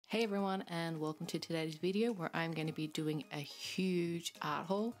Hey everyone, and welcome to today's video where I'm going to be doing a huge art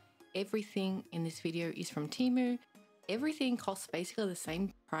haul. Everything in this video is from Temu. Everything costs basically the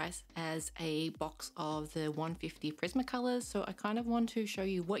same price as a box of the 150 Prismacolors, so I kind of want to show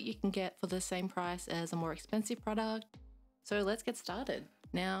you what you can get for the same price as a more expensive product. So let's get started.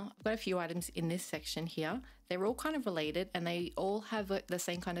 Now, I've got a few items in this section here. They're all kind of related and they all have the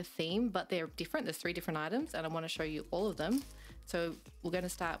same kind of theme, but they're different. There's 3 different items and I want to show you all of them. So we're going to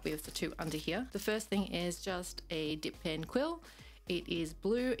start with the 2 under here. The first thing is just a dip pen quill. It is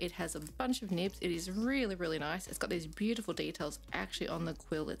blue. It has a bunch of nibs. It is really, really nice. It's got these beautiful details actually on the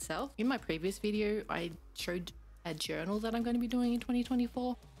quill itself. In my previous video, I showed a journal that I'm going to be doing in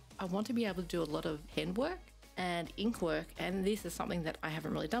 2024. I want to be able to do a lot of pen work and ink work, and this is something that I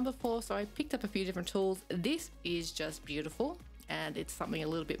haven't really done before, so I picked up a few different tools. This is just beautiful and it's something a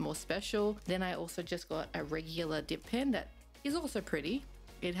little bit more special. Then I also just got a regular dip pen that is also pretty.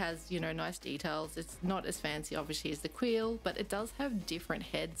 It has, you know, nice details. It's not as fancy obviously as the quill, but it does have different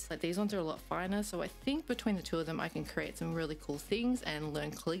heads. Like these ones are a lot finer, so I think between the 2 of them I can create some really cool things and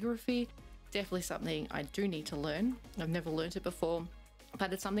learn calligraphy. Definitely something I do need to learn. I've never learned it before,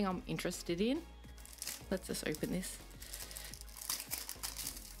 but it's something I'm interested in. Let's just open this.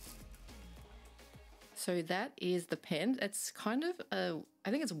 So that is the pen. It's kind of I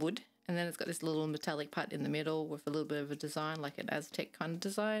think it's wood, and then it's got this little metallic part in the middle with a little bit of a design, like an Aztec kind of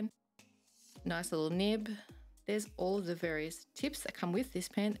design. Nice little nib. There's all of the various tips that come with this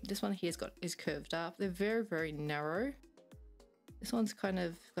pen. This one here is curved up. They're very, very narrow. This one's kind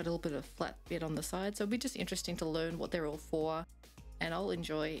of got a little bit of a flat bit on the side, so it'll be just interesting to learn what they're all for, and I'll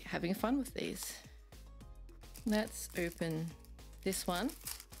enjoy having fun with these. Let's open this one.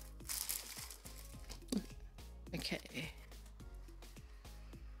 Okay.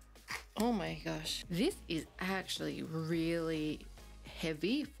 Oh my gosh. This is actually really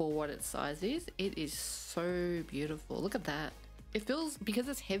heavy for what its size is. It is so beautiful. Look at that. It feels, because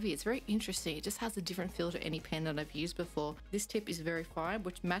it's heavy, it's very interesting. It just has a different feel to any pen that I've used before. This tip is very fine,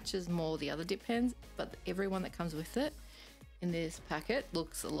 which matches more the other dip pens, but every one that comes with it in this packet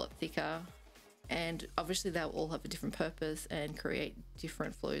looks a lot thicker. And obviously they'll all have a different purpose and create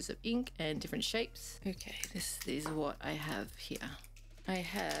different flows of ink and different shapes. Okay, this is what I have here. I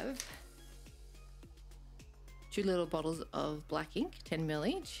have 2 little bottles of black ink, 10 ml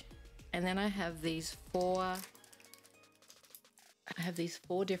each. And then I have these 4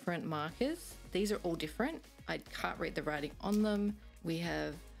 different markers. These are all different. I can't read the writing on them. We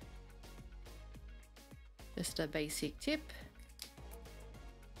have just a basic tip,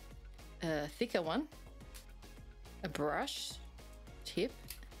 a thicker one, a brush tip.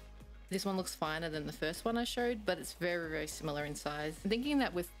 This one looks finer than the first one I showed, but it's very, very similar in size. I'm thinking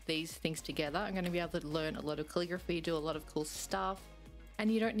that with these things together, I'm going to be able to learn a lot of calligraphy, do a lot of cool stuff.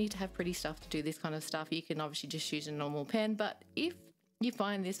 And you don't need to have pretty stuff to do this kind of stuff. You can obviously just use a normal pen, but if you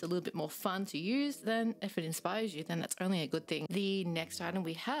find this a little bit more fun to use, then if it inspires you, then that's only a good thing. The next item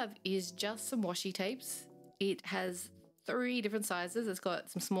we have is just some washi tapes. It has 3 different sizes. It's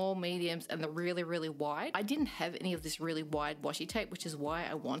got some small, mediums, and the really, really wide. I didn't have any of this really wide washi tape, which is why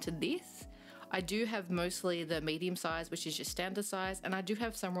I wanted this. I do have mostly the medium size, which is just standard size, and I do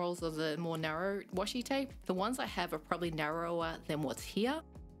have some rolls of the more narrow washi tape. The ones I have are probably narrower than what's here.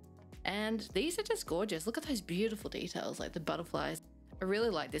 And these are just gorgeous. Look at those beautiful details, like the butterflies. I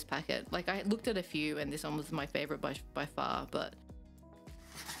really like this packet. Like, I looked at a few and this one was my favorite by far, but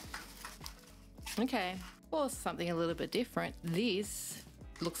okay. Or something a little bit different. This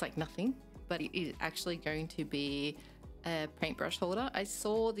looks like nothing, but it is actually going to be a paintbrush holder. I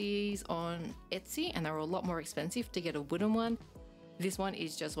saw these on Etsy and they were a lot more expensive to get a wooden one. This one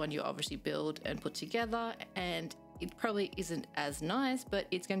is just one you obviously build and put together, and it probably isn't as nice, but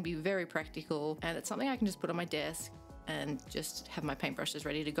it's going to be very practical, and it's something I can just put on my desk and just have my paintbrushes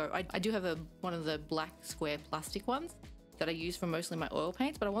ready to go. I do have one of the black square plastic ones that I use for mostly my oil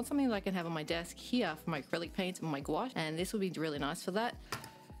paints, but I want something that I can have on my desk here for my acrylic paints and my gouache, and this would be really nice for that.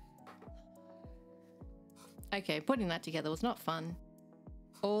 Okay, putting that together was not fun.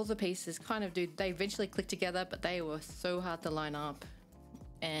 All the pieces kind of they eventually click together, but they were so hard to line up.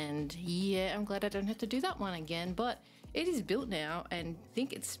 And yeah, I'm glad I don't have to do that one again, but it is built now and I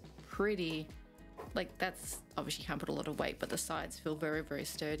think it's pretty. Like, that's obviously, you can't put a lot of weight, but the sides feel very, very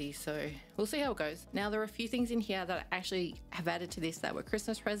sturdy, so we'll see how it goes. Now, there are a few things in here that I actually have added to this that were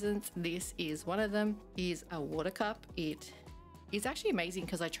Christmas presents. This is one of them. Is a water cup. It is actually amazing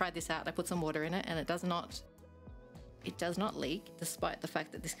because I tried this out. I put some water in it and it does not leak, despite the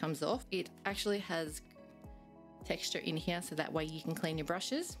fact that this comes off. It actually has texture in here so that way you can clean your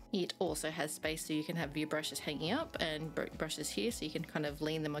brushes. It also has space so you can have your brushes hanging up and brushes here so you can kind of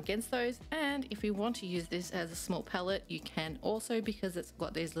lean them against those. And if you want to use this as a small palette, you can also, because it's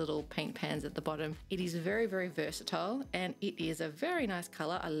got these little paint pans at the bottom. It is very, very versatile and it is a very nice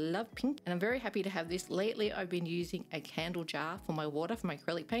color. I love pink and I'm very happy to have this. Lately, I've been using a candle jar for my water for my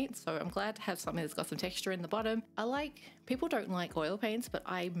acrylic paint, so I'm glad to have something that's got some texture in the bottom. People don't like oil paints, but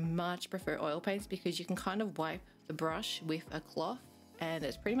I much prefer oil paints because you can kind of wipe the brush with a cloth and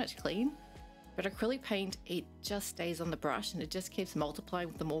it's pretty much clean. But acrylic paint, it just stays on the brush and it just keeps multiplying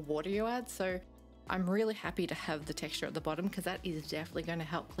with the more water you add. So I'm really happy to have the texture at the bottom because that is definitely going to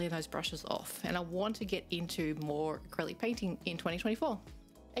help clean those brushes off. And I want to get into more acrylic painting in 2024.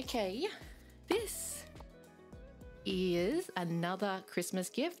 Okay, this is another Christmas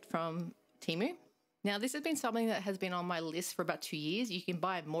gift from Temu. Now, this has been something that has been on my list for about 2 years. You can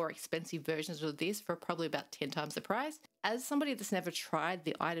buy more expensive versions of this for probably about 10 times the price. As somebody that's never tried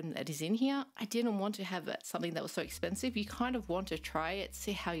the item that is in here, I didn't want to have something that was so expensive. You kind of want to try it,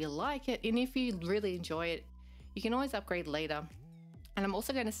 see how you like it, and if you really enjoy it, you can always upgrade later. And I'm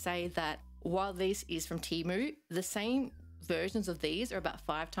also going to say that while this is from Temu, the same versions of these are about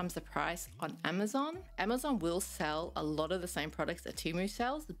 5 times the price on Amazon. Amazon will sell a lot of the same products that Temu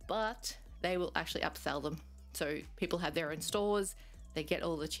sells, but they will actually upsell them. So people have their own stores, they get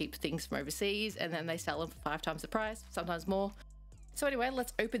all the cheap things from overseas and then they sell them for 5 times the price, sometimes more. So anyway,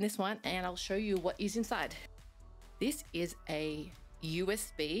 let's open this one and I'll show you what is inside. This is a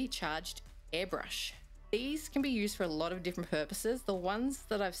USB charged airbrush. These can be used for a lot of different purposes. The ones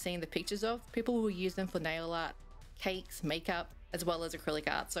that I've seen the pictures of, people will use them for nail art, cakes, makeup, as well as acrylic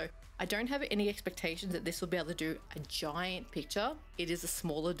art. So I don't have any expectations that this will be able to do a giant picture. It is a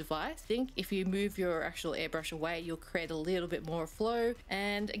smaller device. I think if you move your actual airbrush away, you'll create a little bit more flow.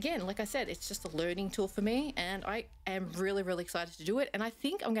 And again, like I said, it's just a learning tool for me and I am really, really excited to do it. And I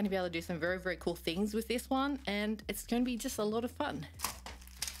think I'm going to be able to do some very, very cool things with this one and it's going to be just a lot of fun.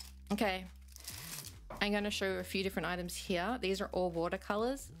 Okay, I'm going to show you a few different items here. These are all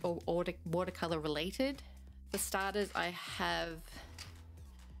watercolors or watercolor related. For starters, I have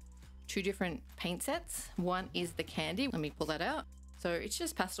 2 different paint sets. One is the candy. Let me pull that out. So it's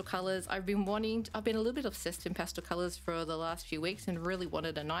just pastel colors. I've been a little bit obsessed in pastel colors for the last few weeks and really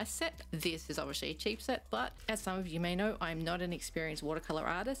wanted a nice set. This is obviously a cheap set, but as some of you may know, I'm not an experienced watercolor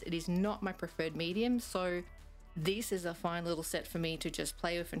artist. It is not my preferred medium. So this is a fine little set for me to just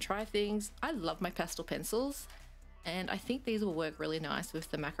play with and try things. I love my pastel pencils. And I think these will work really nice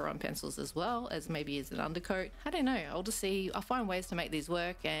with the macaron pencils as well, as maybe as an undercoat. I don't know, I'll just see, I'll find ways to make these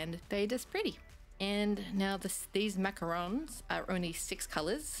work and they're just pretty. And now these macarons are only 6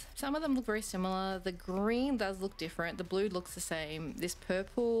 colors. Some of them look very similar. The green does look different. The blue looks the same. This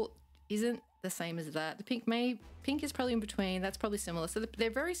purple isn't the same as that. The pink is probably in between. That's probably similar. So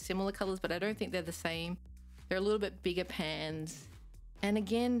they're very similar colors, but I don't think they're the same. They're a little bit bigger pans. And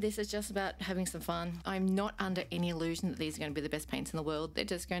again, this is just about having some fun. I'm not under any illusion that these are going to be the best paints in the world. They're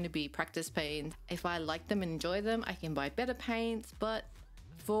just going to be practice paints. If I like them and enjoy them, I can buy better paints. But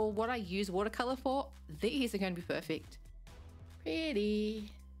for what I use watercolor for, these are going to be perfect. Pretty.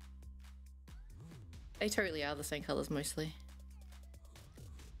 They totally are the same colors mostly.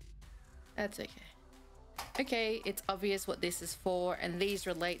 That's okay. Okay, it's obvious what this is for, and these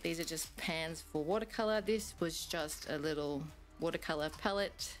relate. These are just pans for watercolor. This was just a little watercolor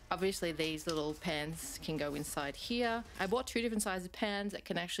palette. Obviously these little pans can go inside here. I bought 2 different sizes of pans that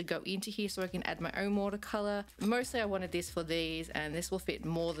can actually go into here so I can add my own watercolor. Mostly I wanted this for these, and this will fit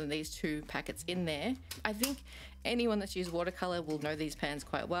more than these 2 packets in there. I think anyone that's used watercolor will know these pans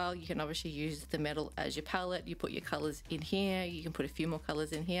quite well. You can obviously use the metal as your palette. You put your colors in here. You can put a few more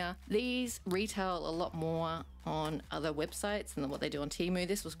colors in here. These retail a lot more on other websites than what they do on Temu.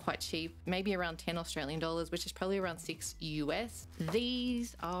 This was quite cheap, maybe around 10 Australian dollars, which is probably around 6 US.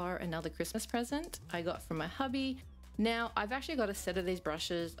 These are another Christmas present I got from my hubby. Now, I've actually got a set of these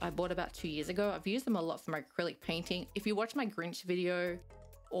brushes I bought about 2 years ago. I've used them a lot for my acrylic painting. If you watch my Grinch video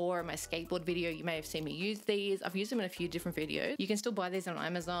or my skateboard video, you may have seen me use these. I've used them in a few different videos. You can still buy these on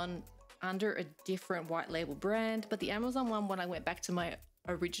Amazon under a different white label brand, but the Amazon one, when I went back to my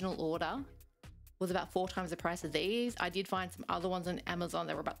original order, was about 4 times the price of these. I did find some other ones on Amazon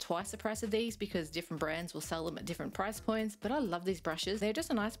that were about twice the price of these because different brands will sell them at different price points, but I love these brushes. They're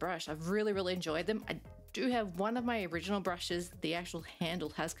just a nice brush. I've really, really enjoyed them. I do have one of my original brushes, the actual handle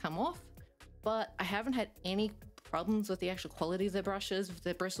has come off, but I haven't had any problems with the actual quality of the brushes, with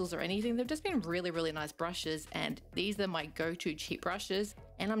the bristles or anything. They've just been really, really nice brushes, and these are my go-to cheap brushes,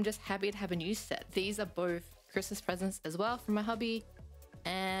 and I'm just happy to have a new set. These are both Christmas presents as well from my hubby,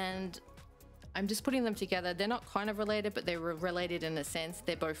 and I'm just putting them together. They're not kind of related, but they're related in a sense.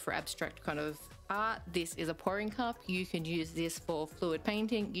 They're both for abstract kind of art. This is a pouring cup. You can use this for fluid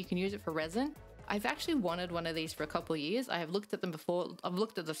painting. You can use it for resin. I've actually wanted one of these for a couple of years. I have looked at them before. I've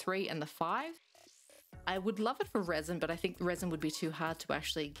looked at the 3 and the 5. I would love it for resin, but I think the resin would be too hard to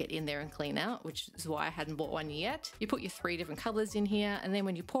actually get in there and clean out, which is why I hadn't bought one yet. You put your 3 different colors in here, and then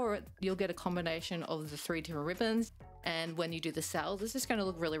when you pour it, you'll get a combination of the 3 different ribbons. And when you do the cells, it's just going to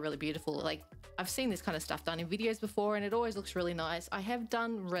look really, really beautiful. Like, I've seen this kind of stuff done in videos before, and it always looks really nice. I have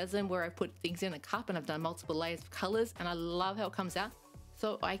done resin where I put things in a cup, and I've done multiple layers of colors, and I love how it comes out.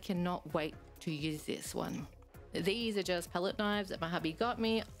 So I cannot wait to use this one. These are just palette knives that my hubby got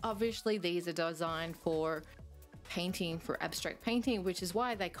me. Obviously, these are designed for painting, for abstract painting, which is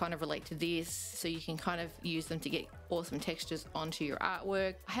why they kind of relate to this. So you can kind of use them to get awesome textures onto your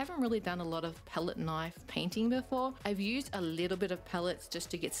artwork. I haven't really done a lot of palette knife painting before. I've used a little bit of palettes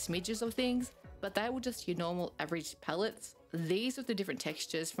just to get smidges of things, but they were just your normal average palettes. These are the different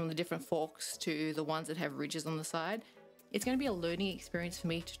textures, from the different forks to the ones that have ridges on the side. It's going to be a learning experience for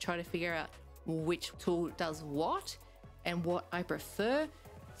me to try to figure out which tool does what and what I prefer.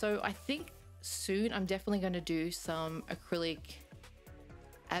 So I think soon I'm definitely going to do some acrylic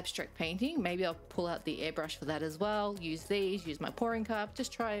abstract painting. Maybe I'll pull out the airbrush for that as well, use these, use my pouring cup,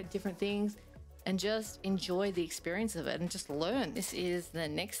 just try different things and just enjoy the experience of it and just learn. This is the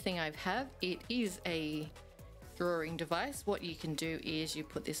next thing I have. It is a drawing device. What you can do is you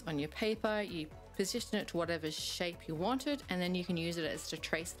put this on your paper, you position it to whatever shape you want it, and then you can use it as to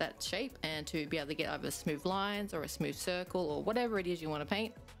trace that shape and to be able to get either smooth lines or a smooth circle or whatever it is you want to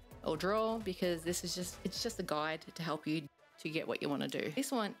paint or draw, because this is just, it's just a guide to help you to get what you want to do.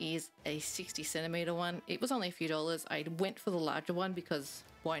 This one is a 60 centimeter one. It was only a few dollars. I went for the larger one because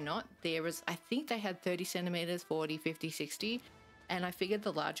why not? There was, I think they had 30 centimeters, 40, 50, 60, and I figured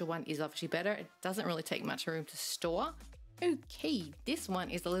the larger one is obviously better. It doesn't really take much room to store. Okay, this one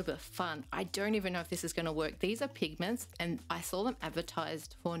is a little bit fun. I don't even know if this is going to work. These are pigments, and I saw them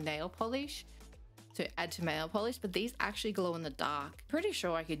advertised for nail polish, to add to nail polish, but these actually glow in the dark. Pretty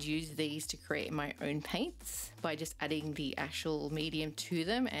sure I could use these to create my own paints by just adding the actual medium to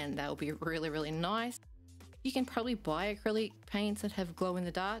them, and that will be really, really nice. You can probably buy acrylic paints that have glow in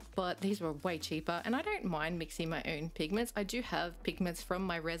the dark, but these were way cheaper, and I don't mind mixing my own pigments. I do have pigments from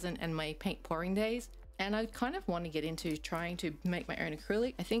my resin and my paint pouring days, and I kind of want to get into trying to make my own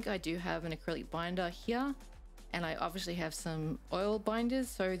acrylic. I think I do have an acrylic binder here, and I obviously have some oil binders,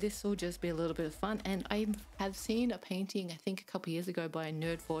 so this will just be a little bit of fun. And I have seen a painting, I think a couple years ago, by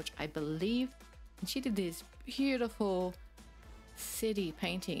Nerdforge, I believe, and she did this beautiful city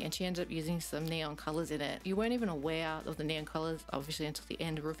painting, and she ended up using some neon colors in it. You weren't even aware of the neon colors, obviously, until the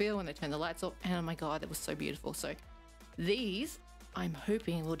end reveal when they turn the lights off, and oh my god, it was so beautiful. So these, I'm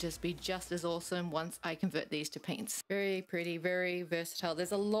hoping, will just be just as awesome once I convert these to paints. Very pretty, very versatile.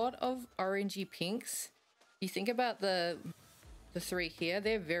 There's a lot of orangey pinks. You think about the 3 here,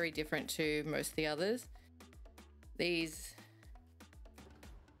 they're very different to most of the others. These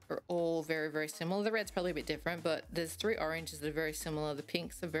are all very, very similar. The red's probably a bit different, but there's 3 oranges that are very similar. The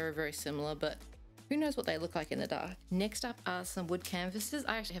pinks are very, very similar, but who knows what they look like in the dark. Next up are some wood canvases.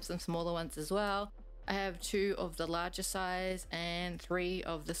 I actually have some smaller ones as well. I have 2 of the larger size and 3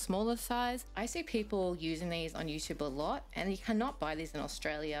 of the smaller size. I see people using these on YouTube a lot, and you cannot buy these in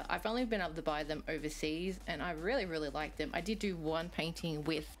Australia. I've only been able to buy them overseas, and I really, really like them. I did do one painting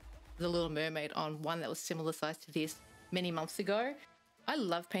with the Little Mermaid on one that was similar size to this many months ago. I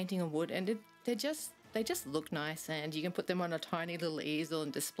love painting on wood, and they just look nice, and you can put them on a tiny little easel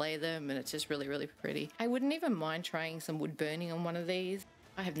and display them, and it's just really, really pretty. I wouldn't even mind trying some wood burning on one of these.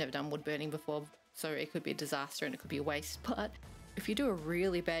 I have never done wood burning before, so it could be a disaster and it could be a waste, but if you do a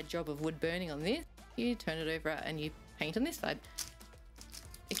really bad job of wood burning on this, you turn it over and you paint on this side.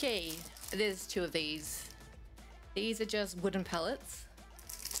 Okay, there's 2 of these. These are just wooden pallets.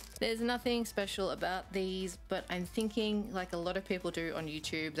 There's nothing special about these, but I'm thinking, like a lot of people do on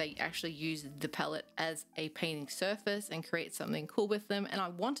YouTube, they actually use the palette as a painting surface and create something cool with them, and I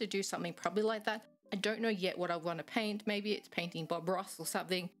want to do something probably like that. I don't know yet what I want to paint. Maybe it's painting Bob Ross or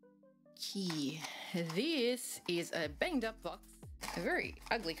something. This is a banged up box, a very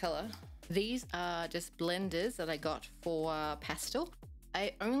ugly color. These are just blenders that I got for pastel.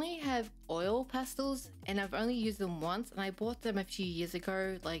 I only have oil pastels, and I've only used them once, and I bought them a few years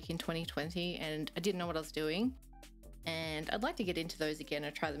ago, like in 2020, and I didn't know what I was doing. And I'd like to get into those again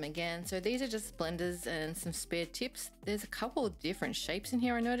and try them again. So these are just blenders and some spare tips. There's a couple of different shapes in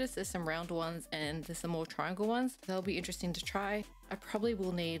here, I noticed. There's some round ones and there's some more triangle ones. They'll be interesting to try. I probably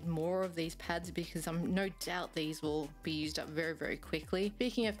will need more of these pads because I'm no doubt these will be used up very, very quickly.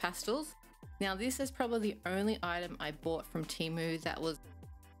 Speaking of pastels, Now this is probably the only item I bought from Temu that was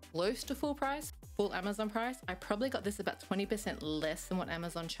close to full price, full Amazon price. I probably got this about 20% less than what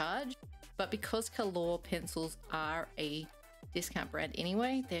Amazon charged, but because Color pencils are a discount brand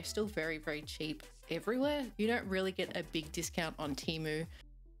anyway, they're still very, very cheap everywhere. You don't really get a big discount on Temu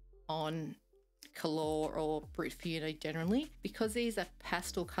on Color or Brut generally, because these are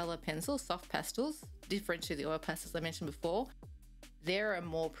pastel color pencils, soft pastels, different to the oil pastels I mentioned before. They're a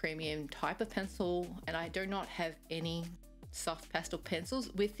more premium type of pencil, and I do not have any soft pastel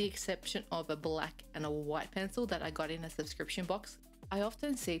pencils with the exception of a black and a white pencil that I got in a subscription box. I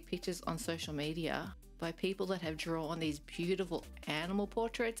often see pictures on social media by people that have drawn these beautiful animal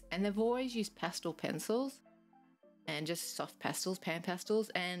portraits, and they've always used pastel pencils and just soft pastels, pan pastels,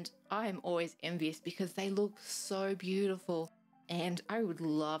 and I'm always envious because they look so beautiful and I would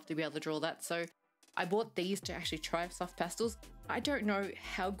love to be able to draw that. So I bought these to actually try soft pastels. I don't know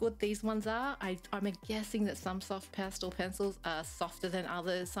how good these ones are. I'm guessing that some soft pastel pencils are softer than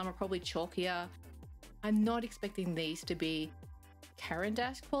others. Some are probably chalkier. I'm not expecting these to be Caran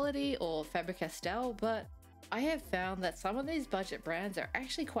d'Ache quality or Faber-Castell, but I have found that some of these budget brands are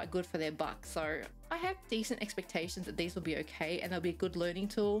actually quite good for their buck. So I have decent expectations that these will be okay and they'll be a good learning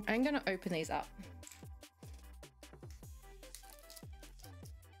tool. I'm going to open these up.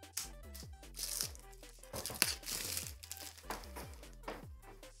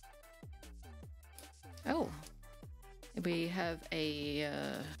 Oh, we have a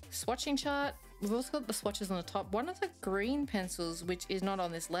swatching chart. We've also got the swatches on the top. One of the green pencils, which is not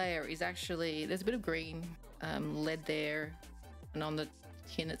on this layer, is actually, there's a bit of green lead there, and on the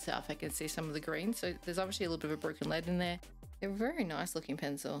tin itself I can see some of the green, so there's obviously a little bit of a broken lead in there. They're a very nice looking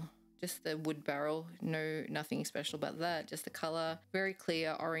pencil. Just the wood barrel, nothing special about that, just the color. Very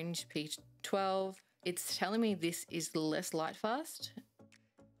clear orange P12. It's telling me this is less light fast.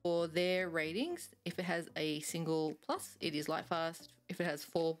 For their ratings, if it has a single plus, it is light fast. If it has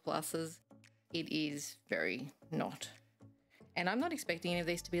 4 pluses, it is very not. And I'm not expecting any of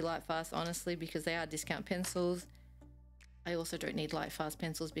these to be light fast, honestly, because they are discount pencils. I also don't need light fast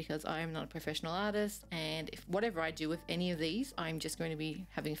pencils because I am not a professional artist, and if whatever I do with any of these, I'm just going to be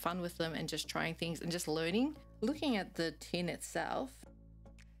having fun with them and just trying things and just learning. Looking at the tin itself,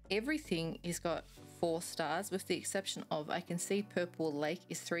 everything is got 4 stars with the exception of, I can see Purple Lake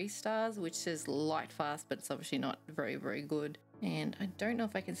is 3 stars, which says light fast, but it's obviously not very, very good. And I don't know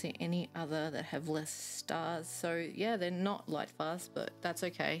if I can see any other that have less stars. So yeah, they're not light fast, but that's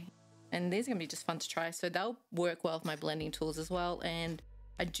okay. And these are gonna be just fun to try. So they'll work well with my blending tools as well. And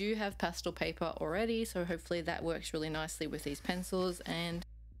I do have pastel paper already, so hopefully that works really nicely with these pencils. And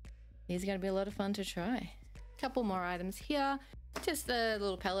these are gonna be a lot of fun to try. A couple more items here. Just the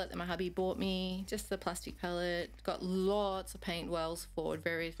little palette that my hubby bought me, just the plastic palette. Got lots of paint wells for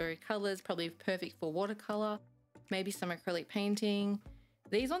various colors, probably perfect for watercolor, maybe some acrylic painting.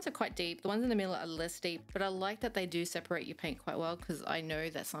 These ones are quite deep. The ones in the middle are less deep, but I like that they do separate your paint quite well, because I know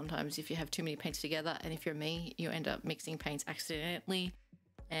that sometimes if you have too many paints together, and if you're me, you end up mixing paints accidentally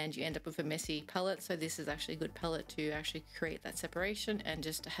and you end up with a messy palette. So this is actually a good palette to actually create that separation and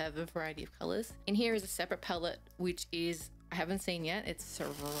just to have a variety of colors. In here is a separate palette, which is, I haven't seen yet, it's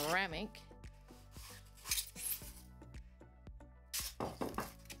ceramic.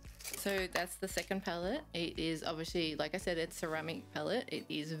 So that's the second palette. It is obviously, like I said, it's ceramic palette. It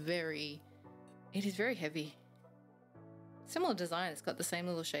is very heavy. Similar design, it's got the same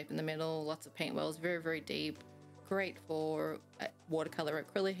little shape in the middle, lots of paint wells, very, very deep. Great for watercolor,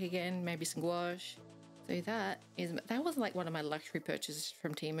 acrylic again, maybe some gouache. So that was like one of my luxury purchases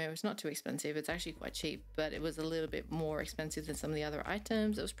from Temu. It's not too expensive, it's actually quite cheap, but it was a little bit more expensive than some of the other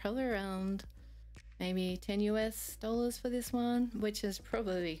items. It was probably around maybe $10 US for this one, which is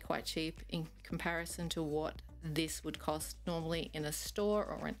probably quite cheap in comparison to what this would cost normally in a store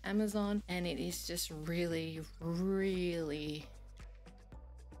or on Amazon. And it is just really, really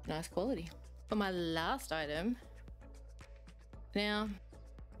nice quality. For my last item, now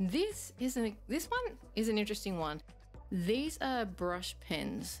this one is an interesting one. These are brush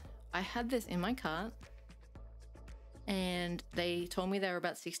pens. I had this in my cart and they told me they were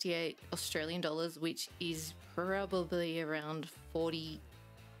about 68 Australian dollars, which is probably around 45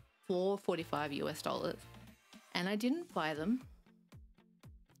 US dollars. And I didn't buy them.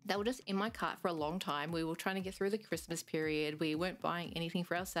 They were just in my cart for a long time. We were trying to get through the Christmas period. We weren't buying anything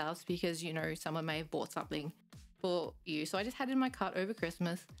for ourselves because, you know, someone may have bought something for you. So I just had it in my cart over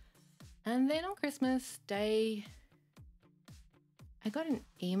Christmas. And then on Christmas Day, I got an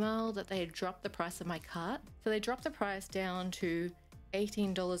email that they had dropped the price of my cart. So they dropped the price down to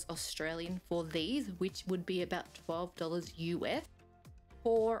 $18 Australian for these, which would be about $12 US.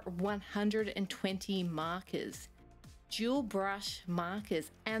 for 120 markers. Dual brush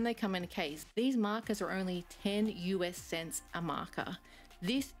markers, and they come in a case. These markers are only 10 US cents a marker.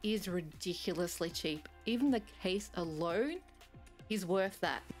 This is ridiculously cheap. Even the case alone is worth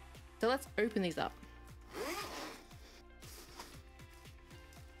that. So let's open these up.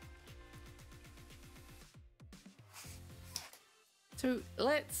 So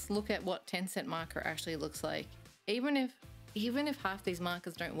let's look at what 10-cent marker actually looks like. Even if half these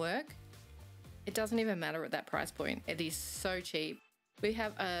markers don't work, it doesn't even matter at that price point. It is so cheap. We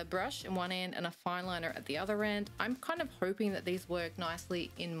have a brush in one end and a fine liner at the other end. I'm kind of hoping that these work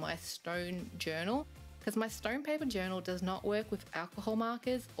nicely in my stone journal, because my stone paper journal does not work with alcohol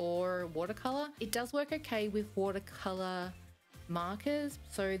markers or watercolor. It does work okay with watercolor markers.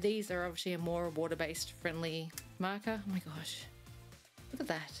 So these are obviously a more water-based friendly marker. Oh my gosh, look at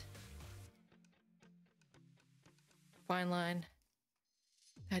that. Fine line.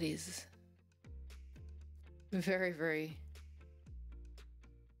 That is very, very,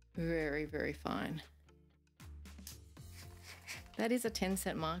 very, very fine. That is a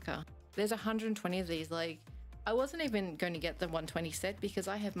 10-cent marker. There's 120 of these. Like, I wasn't even going to get the 120 set because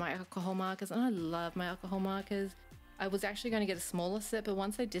I have my alcohol markers and I love my alcohol markers. I was actually going to get a smaller set, but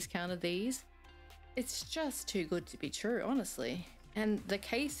once they discounted these, it's just too good to be true, honestly. And the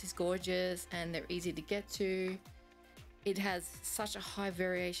case is gorgeous and they're easy to get to. It has such a high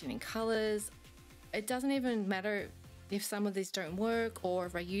variation in colors. It doesn't even matter if some of these don't work or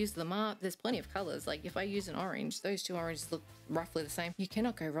if I use them up. There's plenty of colors. Like if I use an orange, those two oranges look roughly the same. You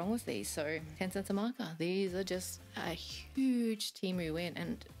cannot go wrong with these. So 10 cents a marker. These are just a huge Temu win.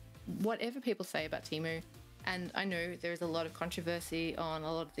 And whatever people say about Temu, and I know there's a lot of controversy on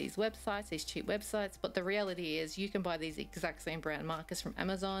a lot of these websites, these cheap websites, but the reality is you can buy these exact same brand markers from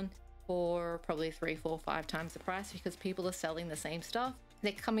Amazon for probably 3, 4, 5 times the price because people are selling the same stuff.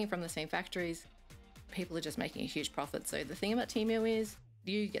 They're coming from the same factories. People are just making a huge profit. So the thing about Temu is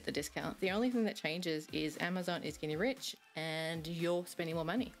you get the discount. The only thing that changes is Amazon is getting rich and you're spending more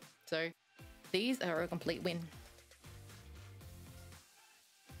money. So these are a complete win.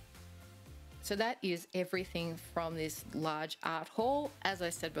 So that is everything from this large art haul. As I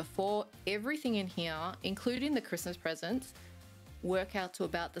said before, everything in here, including the Christmas presents, work out to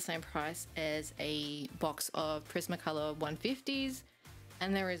about the same price as a box of Prismacolor 150s.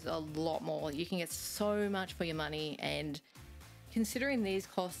 And there is a lot more. You can get so much for your money. And considering these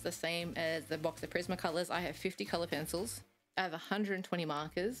cost the same as the box of Prismacolors, I have 50 color pencils. I have 120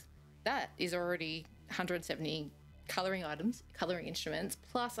 markers. That is already 170 coloring items, coloring instruments.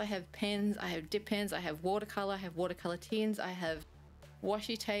 Plus I have pens, I have dip pens, I have watercolor tins, I have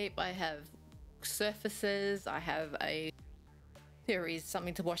washi tape, I have surfaces, there is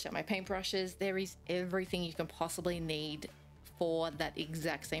something to wash out my paintbrushes. There is everything you can possibly need for that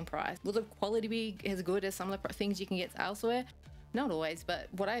exact same price. Will the quality be as good as some of the things you can get elsewhere? Not always, but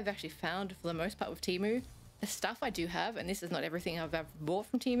what I've actually found for the most part with Temu, the stuff I do have, and this is not everything I've ever bought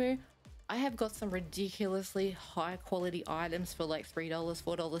from Temu, I have got some ridiculously high quality items for like $3, $4,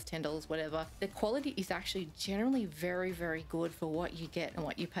 $10, whatever. The quality is actually generally very, very good for what you get and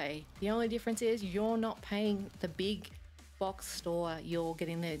what you pay. The only difference is you're not paying the big box store, you're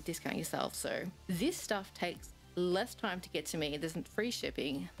getting the discount yourself. So this stuff takes less time to get to me. There's free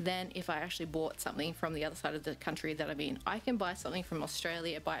shipping than if I actually bought something from the other side of the country that I'm in. I can buy something from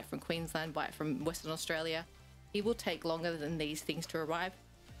Australia, buy it from Queensland, buy it from Western Australia. It will take longer than these things to arrive.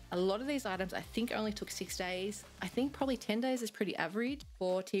 A lot of these items I think only took 6 days. I think probably 10 days is pretty average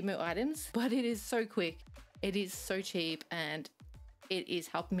for Temu items, but it is so quick. It is so cheap and it is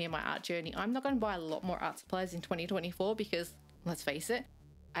helping me in my art journey. I'm not going to buy a lot more art supplies in 2024 because let's face it,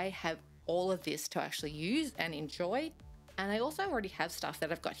 I have all of this to actually use and enjoy. And I also already have stuff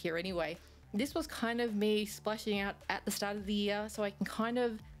that I've got here anyway. This was kind of me splashing out at the start of the year so I can kind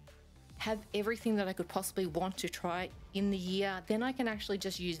of have everything that I could possibly want to try in the year. Then I can actually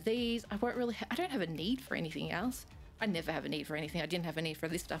just use these. I don't have a need for anything else. I never have a need for anything. I didn't have a need for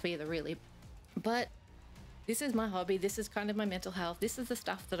this stuff either, really. But this is my hobby. This is kind of my mental health. This is the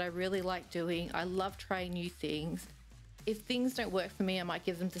stuff that I really like doing. I love trying new things. If things don't work for me, I might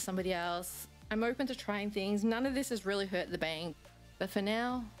give them to somebody else. I'm open to trying things. None of this has really hurt the bank. But for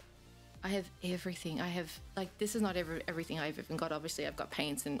now, I have everything. I have, like, this is not everything I've even got. Obviously, I've got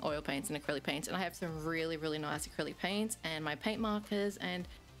paints and oil paints and acrylic paints, and I have some really, really nice acrylic paints and my paint markers, and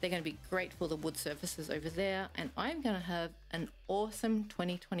they're going to be great for the wood surfaces over there. And I'm going to have an awesome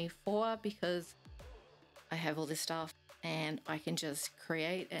 2024 because I have all this stuff and I can just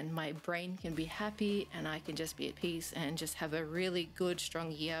create and my brain can be happy and I can just be at peace and just have a really good,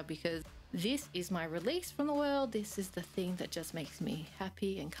 strong year because this is my release from the world. This is the thing that just makes me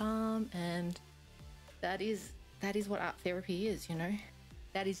happy and calm, and that is what art therapy is, you know.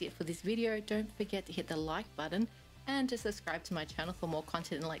 That is it for this video. Don't forget to hit the like button and to subscribe to my channel for more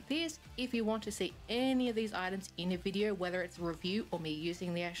content like this. If you want to see any of these items in a video, whether it's a review or me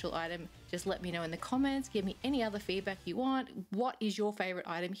using the actual item, just let me know in the comments. Give me any other feedback you want. What is your favorite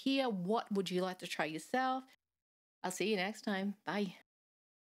item here? What would you like to try yourself? I'll see you next time. Bye.